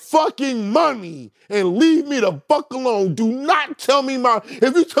me the fucking money and leave me the fuck alone. Do not tell me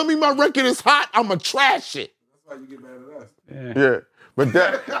if you tell me my record is hot, I'ma trash it. That's why you get mad at us. Yeah. But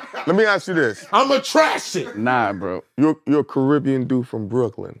let me ask you this. I'ma trash it. Nah, bro. You're a Caribbean dude from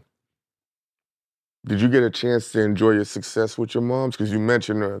Brooklyn. Did you get a chance to enjoy your success with your moms? Because you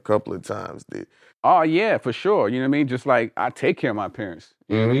mentioned her a couple of times. Oh, yeah, for sure. You know what I mean? Just like I take care of my parents.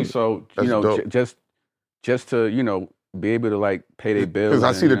 You know what I mean? So, just to, be able to like pay their bills. Because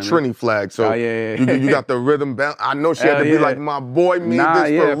I see the Trini flag. So you got the rhythm bound. I know she had to be like, my boy made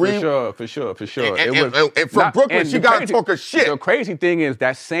this for real. For sure. And from Brooklyn, she got to talk her shit. The crazy thing is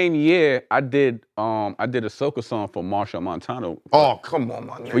that same year I did a soca song for Machel Montano. Oh, come on,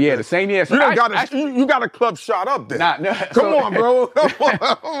 my nigga. Well, yeah, the same year. So you got a club shot up there. Come on, bro.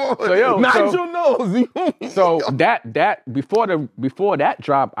 So Nigel knows. So that before that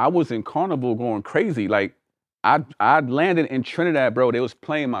drop, I was in Carnival going crazy. Like I landed in Trinidad, bro. They was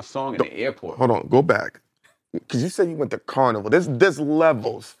playing my song in the airport. Hold on, go back. Because you said you went to Carnival. There's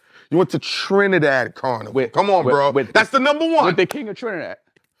levels. You went to Trinidad Carnival. Come on, bro. That's the number one. With the King of Trinidad.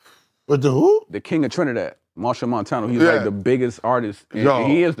 With the who? The King of Trinidad, Machel Montano. He's like the biggest artist.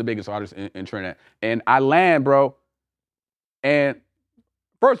 And he is the biggest artist in Trinidad. And I land, bro. And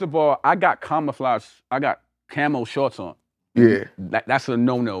first of all, I got camouflage. I got camo shorts on. Yeah. That's a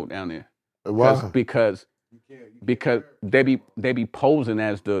no-no down there. Why? Because they be posing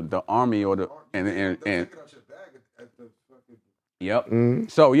as the army or the and yep. Mm-hmm.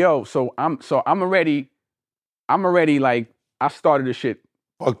 So I'm already like I started this shit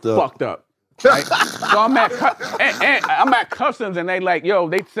fucked up. Right? So I'm at customs and they like, yo,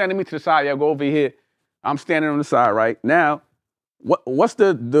 they sending me to the side. Yo, go over here. I'm standing on the side right now. What's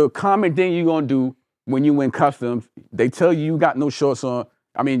the common thing you gonna do when you in customs? They tell you got no shorts on.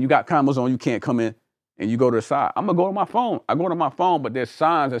 I mean, you got combos on. You can't come in. And you go to the side. I'm gonna go to my phone. I go to my phone, but there's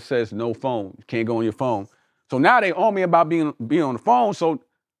signs that says no phone. You can't go on your phone. So now they on me about being on the phone. So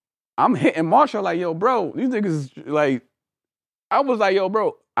I'm hitting Machel like, yo, bro, these niggas like, I was like, yo,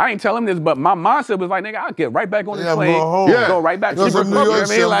 bro, I ain't tell him this, but my mindset was like, nigga, I'll get right back on this Yeah, plane. go home. Go right back to Go the some New you know York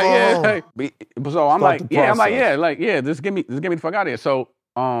what I mean? Like, shit, yeah. So I'm Start like, the just get me the fuck out of here. So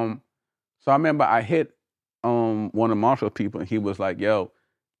I remember I hit one of Marshall people, and he was like, yo,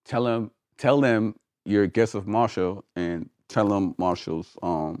 tell them you're a guest of Marshall, and tell them Marshall's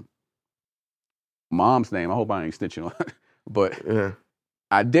mom's name. I hope I ain't snitching on it. But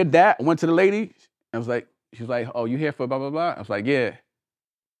I did that. I went to the lady. I was like, she was like, oh, you here for blah, blah, blah? I was like, yeah.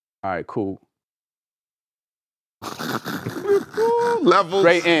 All right, cool. Levels.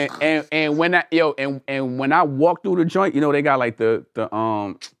 Right, and when when I walked through the joint, you know, they got like the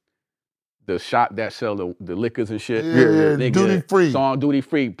shop that sell the liquors and shit. Yeah, duty free. Song duty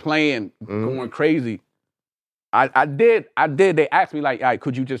free, playing, going crazy. I did. They asked me like, all right,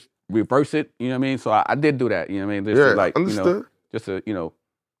 could you just reverse it? You know what I mean? So I did do that. You know what I mean? Just to, like, understood. You know, just to, you know.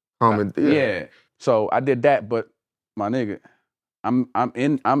 Yeah. So I did that, but my nigga, I'm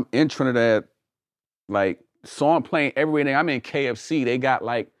in Trinidad, like song playing everywhere. I'm in KFC. They got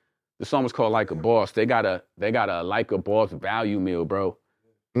like the song was called Like a Boss. They got a Like a Boss value meal, bro.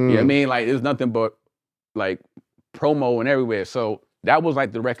 You know what I mean? Like there's nothing but like promo and everywhere. So that was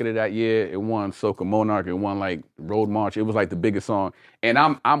like the record of that year. It won Soca Monarch. It won like Road March. It was like the biggest song. And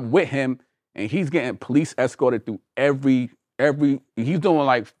I'm with him, and he's getting police escorted through every. He's doing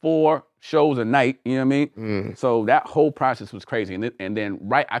like 4 shows a night. You know what I mean? So that whole process was crazy. And then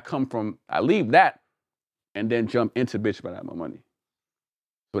I leave that, and then jump into Bitch But I Have My Money.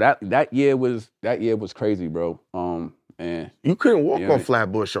 So that year was crazy, bro. And you couldn't walk on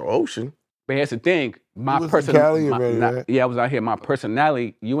Flatbush or Ocean. But here's the thing, my personality. I was out here. My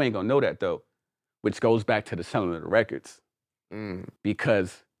personality, you ain't gonna know that though, which goes back to the selling of the records.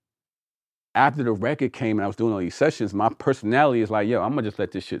 Because after the record came and I was doing all these sessions, my personality is like, yo, I'm gonna just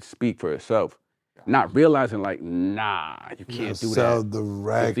let this shit speak for itself. Not realizing like, nah, you can't do sell that. The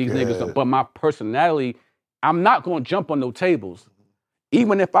record. These niggas, but my personality, I'm not gonna jump on no tables,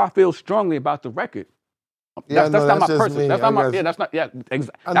 even if I feel strongly about the record. That's not my person. That's not my. Yeah, that's not. Yeah,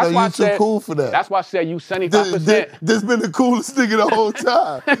 exactly. I know you too cool for that. That's why I said you 75%. This been the coolest nigga the whole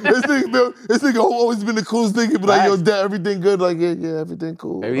time. this nigga always been the coolest nigga. Be like, yo, Dad, everything good? Like, yeah, everything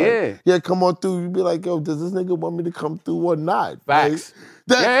cool. Yeah, yeah, come on through. You be like, yo, does this nigga want me to come through or not? Facts.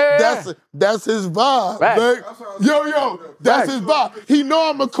 That's his vibe. Like, yo, that's his vibe. He know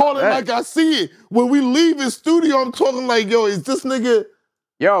I'ma call it like I see it. When we leave his studio, I'm talking like, yo, is this nigga?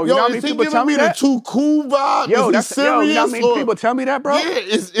 Yo, you know how many people tell me that? Is he giving me the too cool vibe? Is he serious? You know how many people tell me that, bro? Yeah,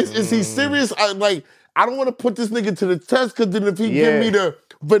 is he serious? I don't want to put this nigga to the test, because then if he give me the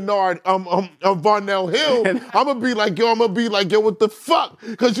Bernard Varnell Hill, I'm gonna be like, yo, what the fuck?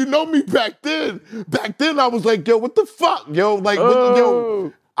 Because you know me back then. Back then I was like, yo, what the fuck? Yo, like,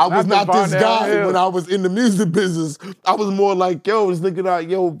 yo. I was not this guy when I was in the music business. I was more like, yo, this nigga,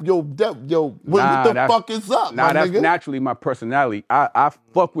 what the fuck is up, my that's nigga? Naturally my personality. I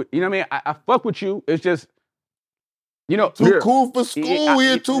fuck with, you know what I mean? I fuck with you. It's just, you know. Too cool for school.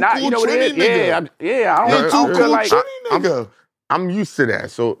 He too cool Trini nigga. I don't too cool like nigga. I'm used to that,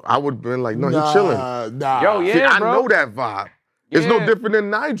 so I would have been like, no, he's chilling. Nah. Yo, yeah, See, I bro. know that vibe. It's no different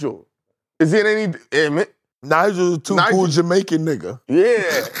than Nigel. Is it any... Nigel's a too cool Jamaican nigga.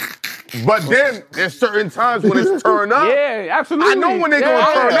 Yeah. But then there's certain times when it's turn up. Yeah, absolutely. I know when they gonna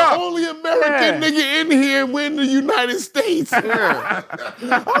turn I'm up. the only American nigga in here. We're in the United States. I'm the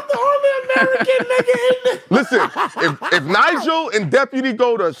only American nigga in there. Listen, if Nigel and Deputy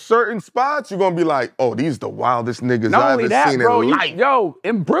go to certain spots, you're gonna be like, oh, these the wildest niggas I've ever seen bro, in life. Yo,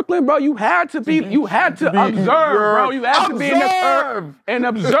 in Brooklyn, bro, you had to observe, bro. You had to be in the earth and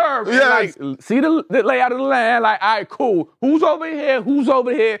observe. Yes. And like, see the layout of the land. Like, all right, cool. Who's over here? Who's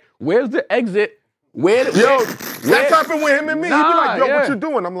over here? Where's the exit? That's happened with him and me. He be like, yo, what you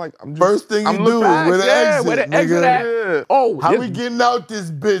doing? I'm like, I'm just... First thing you do, where the exit, where the exit at? Yeah. Oh, how we getting out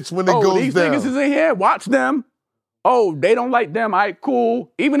this bitch when it goes these down? niggas is in here. Watch them. Oh, they don't like them. All right,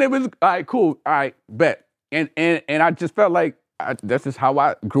 cool. Even if it's, all right, cool. All right, bet. And I just felt like, that's just how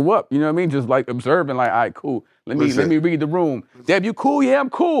I grew up. You know what I mean? Just like observing, like, all right, cool. Let me read the room. Deb, you cool? Yeah, I'm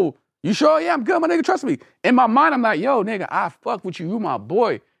cool. You sure? Yeah, I'm good, my nigga. Trust me. In my mind, I'm like, yo, nigga, I fuck with you. You my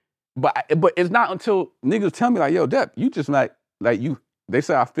boy. But it's not until niggas tell me like, yo, Dep, you just like you. They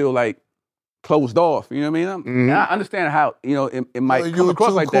say I feel like closed off. You know what I mean? And I understand how it might come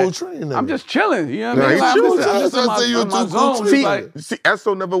across like that. I'm just chilling. You know what I mean? I'm just in my zone. See,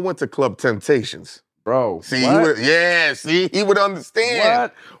 Esso never went to Club Temptations. Bro, see, he would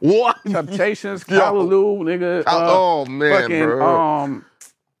understand. What? Temptations, Callaloo, nigga. Oh man, fucking, bro.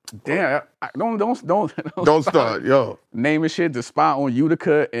 Damn, don't start, yo. Naming shit, the spot on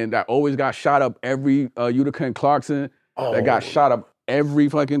Utica, and that always got shot up every Utica and Clarkson. That got shot up every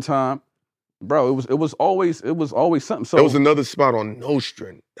fucking time. Bro, it was always something. So there was another spot on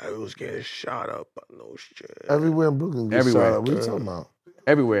Nostrand that was getting shot up by Nostrand. Everywhere in Brooklyn gets Everywhere. shot up. What are you talking about?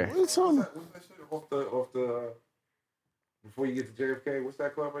 Everywhere. What are you talking about? What's that shit off the before you get to JFK? What's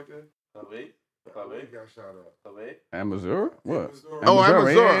that club right there? Club 8 got shot up. At Missouri? What? Oh, at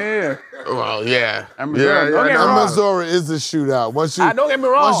Missouri. Yeah. Well, yeah. At Missouri. Don't get me And wrong. Missouri is a shootout. Once you Don't get me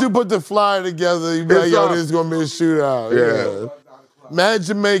wrong. once you put the flyer together, you be like, It's yo, up. this is gonna be a shootout. Yeah. Mad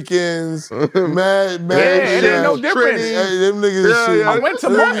Jamaicans, mad it ain't no Trini. difference. Hey, them niggas Yeah, shooting. yeah. I went to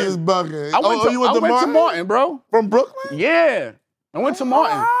Them Martin. niggas bucking. I went to Martin, bro. From Brooklyn? Yeah. I went to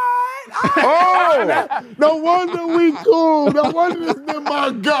Martin. Oh, no wonder we cool. No wonder this been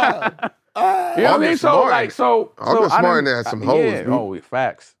my God. You know what I mean? August So, Martin. like, so. August I Martin done- had some hoes, Yeah. dude. Oh,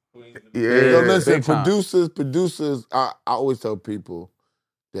 facts. Yeah. Yo, listen, big time. producers. I always tell people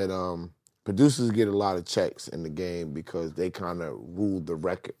that producers get a lot of checks in the game because they kind of rule the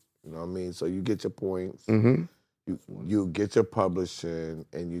record. You know what I mean? So you get your points, Mm-hmm. you get your publishing,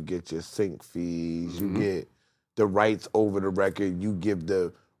 and you get your sync fees. You get the rights over the record. You give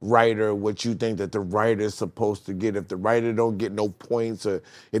the writer what you think that the writer is supposed to get. If the writer don't get no points, or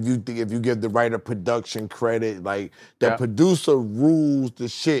if you give the writer production credit, like the producer rules the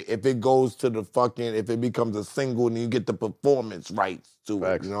shit. If it goes to if it becomes a single, and you get the performance rights to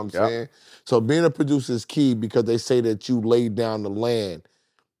Facts. it. You know what I'm Yep. saying? So being a producer is key because they say that you lay down the land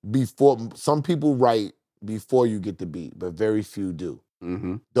before. Some people write before you get the beat, but very few do.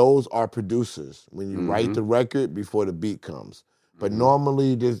 Mm-hmm. Those are producers. When you write the record before the beat comes. But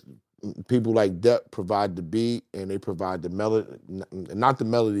normally, there's people like Depp provide the beat and they provide the melody, not the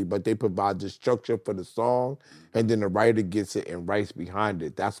melody, but they provide the structure for the song, and then the writer gets it and writes behind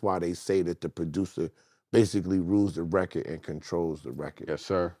it. That's why they say that the producer basically rules the record and controls the record. Yes,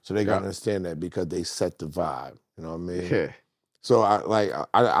 sir. So they gotta understand that because they set the vibe. You know what I mean? Yeah. So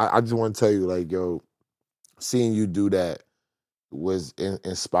I just want to tell you, like, yo, seeing you do that was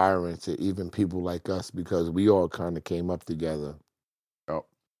inspiring to even people like us because we all kind of came up together. Oh.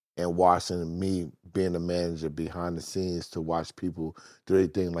 And watching me being a manager behind the scenes to watch people do their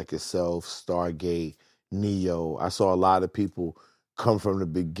thing like yourself, Stargate, Neo. I saw a lot of people come from the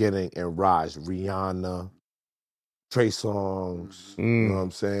beginning and rise. Rihanna, Trey Songz, you know what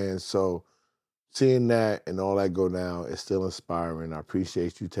I'm saying? So seeing that and all that go down is still inspiring. I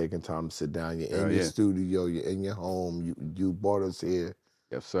appreciate you taking time to sit down. You're in your studio, you're in your home. You brought us here.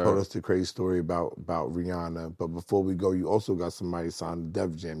 Yes, sir. Told us the crazy story about Rihanna. But before we go, you also got somebody signed to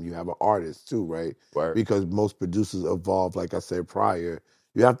Def Jam. You have an artist too, right? Word. Because most producers evolve, like I said prior.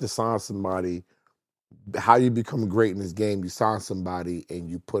 You have to sign somebody. How you become great in this game, you sign somebody and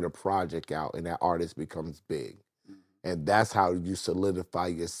you put a project out and that artist becomes big. And that's how you solidify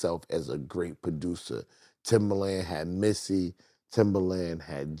yourself as a great producer. Timbaland had Missy. Timbaland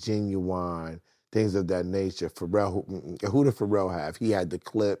had Genuine. Things of that nature. Pharrell, who did Pharrell have? He had the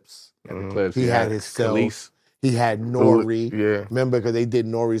Clips. He had himself. Khalees. He had Nori. Yeah. Remember, because they did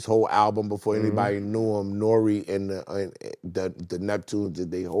Nori's whole album before anybody knew him. Nori and the Neptunes did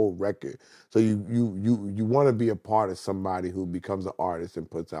their whole record. So you want to be a part of somebody who becomes an artist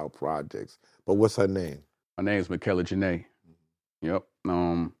and puts out projects. But what's her name? My name's Michaela Janae. Yep.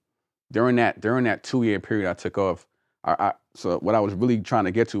 During that 2-year period I took off, so what I was really trying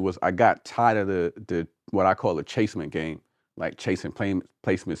to get to was I got tired of the what I call the chasement game, like chasing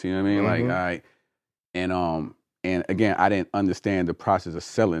placements. You know what I mean? Like, all right, and again, I didn't understand the process of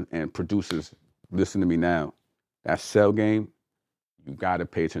selling. And producers, listen to me now. That sell game, you gotta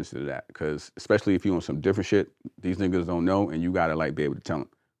pay attention to that because especially if you on some different shit, these niggas don't know, and you gotta like be able to tell them.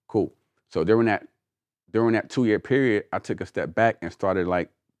 Cool. So during that 2-year period, I took a step back and started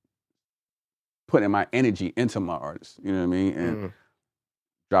like putting my energy into my artists. You know what I mean? And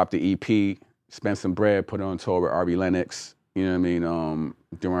dropped the EP, spent some bread, put it on tour with RB Lennox. You know what I mean?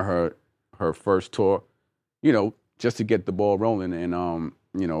 During her first tour, you know, just to get the ball rolling. And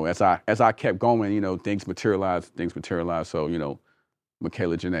you know, as I kept going, you know, things materialized. So, you know,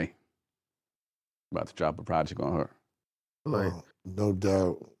 Michaela Janae, about to drop a project on her. Like, no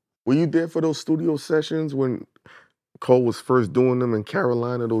doubt. Were you there for those studio sessions when Cole was first doing them in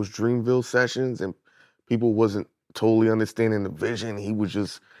Carolina, those Dreamville sessions, and people wasn't totally understanding the vision? He was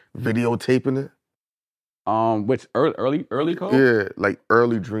just videotaping it? Which early Cole? Yeah, like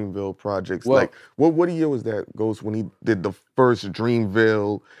early Dreamville projects. Well, like what year was that, Ghost, when he did the first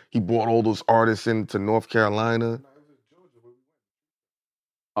Dreamville? He brought all those artists into North Carolina.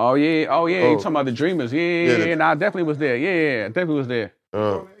 Oh yeah. You talking about the Dreamers? Yeah. Nah, I definitely was there. Yeah, definitely was there.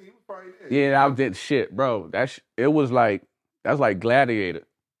 Yeah, I did shit, bro. It was like that's like Gladiator.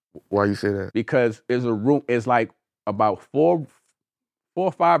 Why you say that? Because it's a room. It's like about 4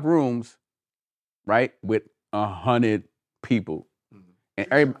 or 5 rooms, right, with 100 people, and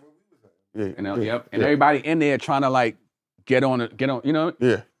everybody, and everybody in there trying to like get on, you know.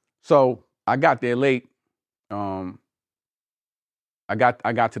 Yeah. So I got there late. I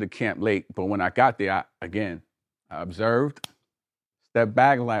got to the camp late, but when I got there, I observed, stepped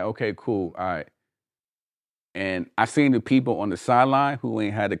back, like, okay, cool, all right. And I seen the people on the sideline who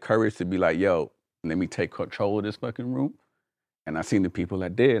ain't had the courage to be like, yo, let me take control of this fucking room. And I seen the people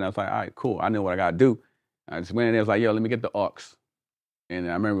that did, and I was like, all right, cool, I know what I gotta do. I just went in there, I was like, yo, let me get the aux. And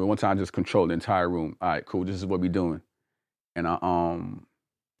I remember one time I just controlled the entire room. All right, cool, this is what we doing. And I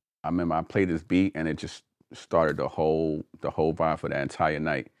remember I played this beat, and it just started the whole vibe for that entire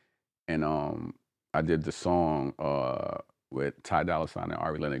night. And I did the song with Ty Dolla $ign and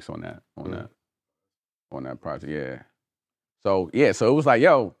Ari Lennox on that project. Yeah. So it was like,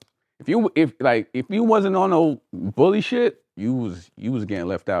 yo, if you wasn't on no bully shit, you was getting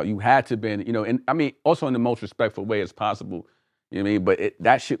left out. You had to been, you know, and I mean also in the most respectful way as possible. You know what I mean? But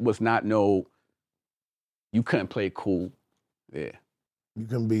that shit was not you couldn't play cool. Yeah. You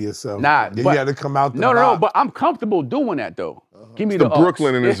can be yourself. Nah, you had to come out. No, but I'm comfortable doing that though. Give me the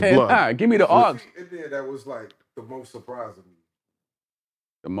Brooklyn in his blood. Nah, give me the aux. That was like the most surprising.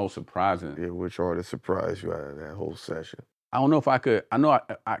 The most surprising. Yeah, which artist surprised you out of that whole session? I don't know if I could. I know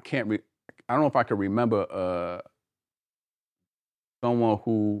I can't. I don't know if I could remember someone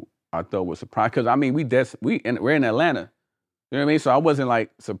who I thought was surprised, because I mean we're in Atlanta. You know what I mean? So I wasn't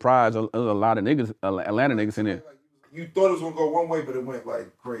like surprised. There was a lot of niggas, Atlanta niggas in there. You thought it was gonna go one way, but it went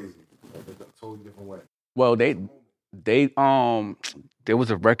like crazy, like a totally different way. Well, they there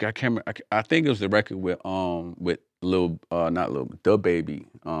was a record. I can't remember. I think it was the record with the baby.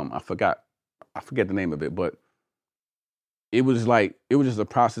 I forget the name of it, but it was just a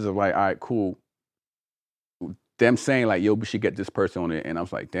process of like, all right, cool. Them saying like, yo, we should get this person on it, and I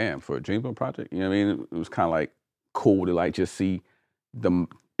was like, damn, for a Dreamville project, you know what I mean? It was kind of like cool to like just see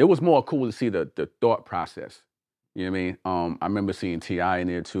it was more cool to see the thought process. You know what I mean? I remember seeing T.I. in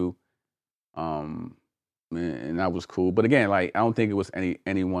there too. And that was cool. But again, like I don't think it was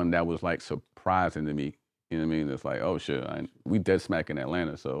anyone that was like surprising to me. You know what I mean? It's like, oh shit, we dead smack in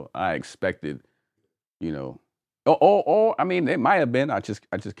Atlanta, so I expected, you know, or I mean, it might have been. I just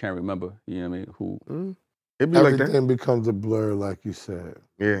can't remember. You know what I mean? Who? It'd be Everything like that. becomes a blur, like you said.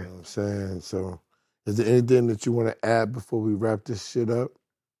 Yeah. You know what I'm saying? So, is there anything that you want to add before we wrap this shit up?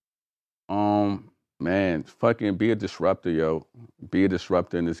 Man, fucking be a disruptor, yo. Be a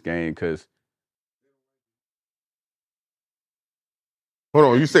disruptor in this game, because. Hold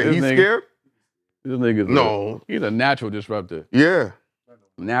on, you say he's scared? This nigga's no. He's a natural disruptor. Yeah.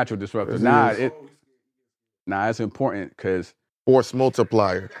 Natural disruptor. It's important because. Force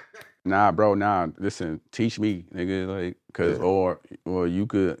multiplier. Nah, bro, listen, teach me, nigga, like, cause or we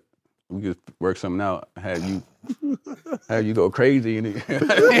could work something out, have you go crazy and bring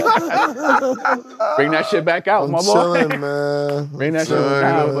that shit back out, my boy. Man. Bring that shit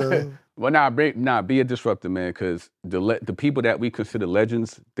out. Be a disruptor, man, cause the people that we consider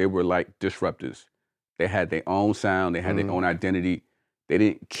legends, they were like disruptors. They had their own sound, they had their own identity. They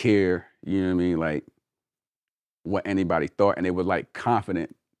didn't care, you know what I mean, like what anybody thought, and they were like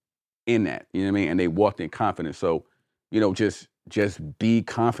confident in that, you know what I mean? And they walked in confidence. So, you know, just be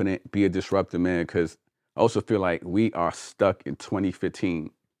confident, be a disruptor, man, because I also feel like we are stuck in 2015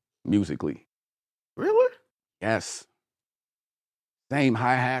 musically. Really? Yes. Same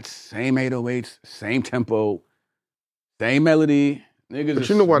hi-hats, same 808s, same tempo, same melody. Niggas but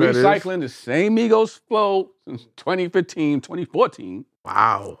you know what recycling the same Migos flow since 2015, 2014.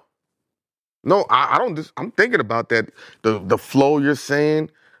 Wow. No, I don't. I'm thinking about that. The flow you're saying.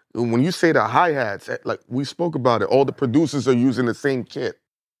 When you say the hi-hats, like we spoke about it, all the producers are using the same kit.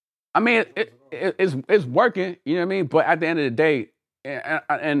 I mean, it's working, you know what I mean? But at the end of the day,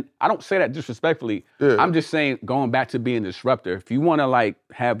 and I don't say that disrespectfully, I'm just saying, going back to being a disruptor, if you want to like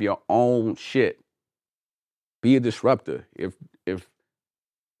have your own shit, be a disruptor. If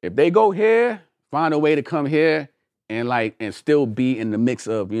they go here, find a way to come here and still be in the mix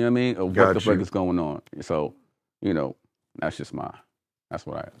of, you know what I mean, of what the fuck is going on. So, you know, that's what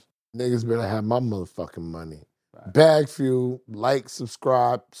I ask. Niggas better have my motherfucking money. Right. Bag Fuel, like,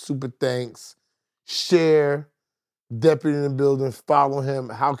 subscribe, super thanks, share, Deputy in the building, follow him.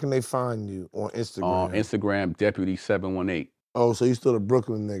 How can they find you on Instagram? On Instagram, Deputy718. Oh, so you still a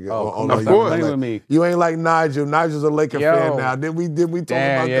Brooklyn nigga? Of course. With me. You ain't like Nigel. Nigel's a Laker fan now. Did we talk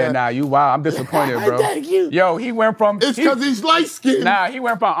about that? Nah, you wild. I'm disappointed, bro. Thank you. Yo, he went from... It's because he's light-skinned. Nah, he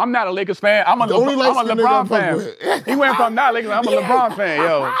went from, I'm not a Lakers fan, I'm a LeBron fan. He went from not Lakers, I'm a LeBron fan,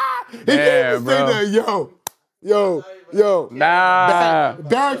 yo. He can't even say that, yo. Yo, Nah.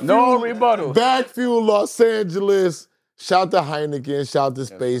 Back No Fuel, rebuttal. Back Fuel Los Angeles. Shout to Heineken. Shout to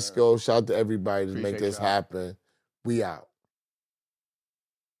Space Ghost. Shout to everybody to make Appreciate this y'all. happen. We out.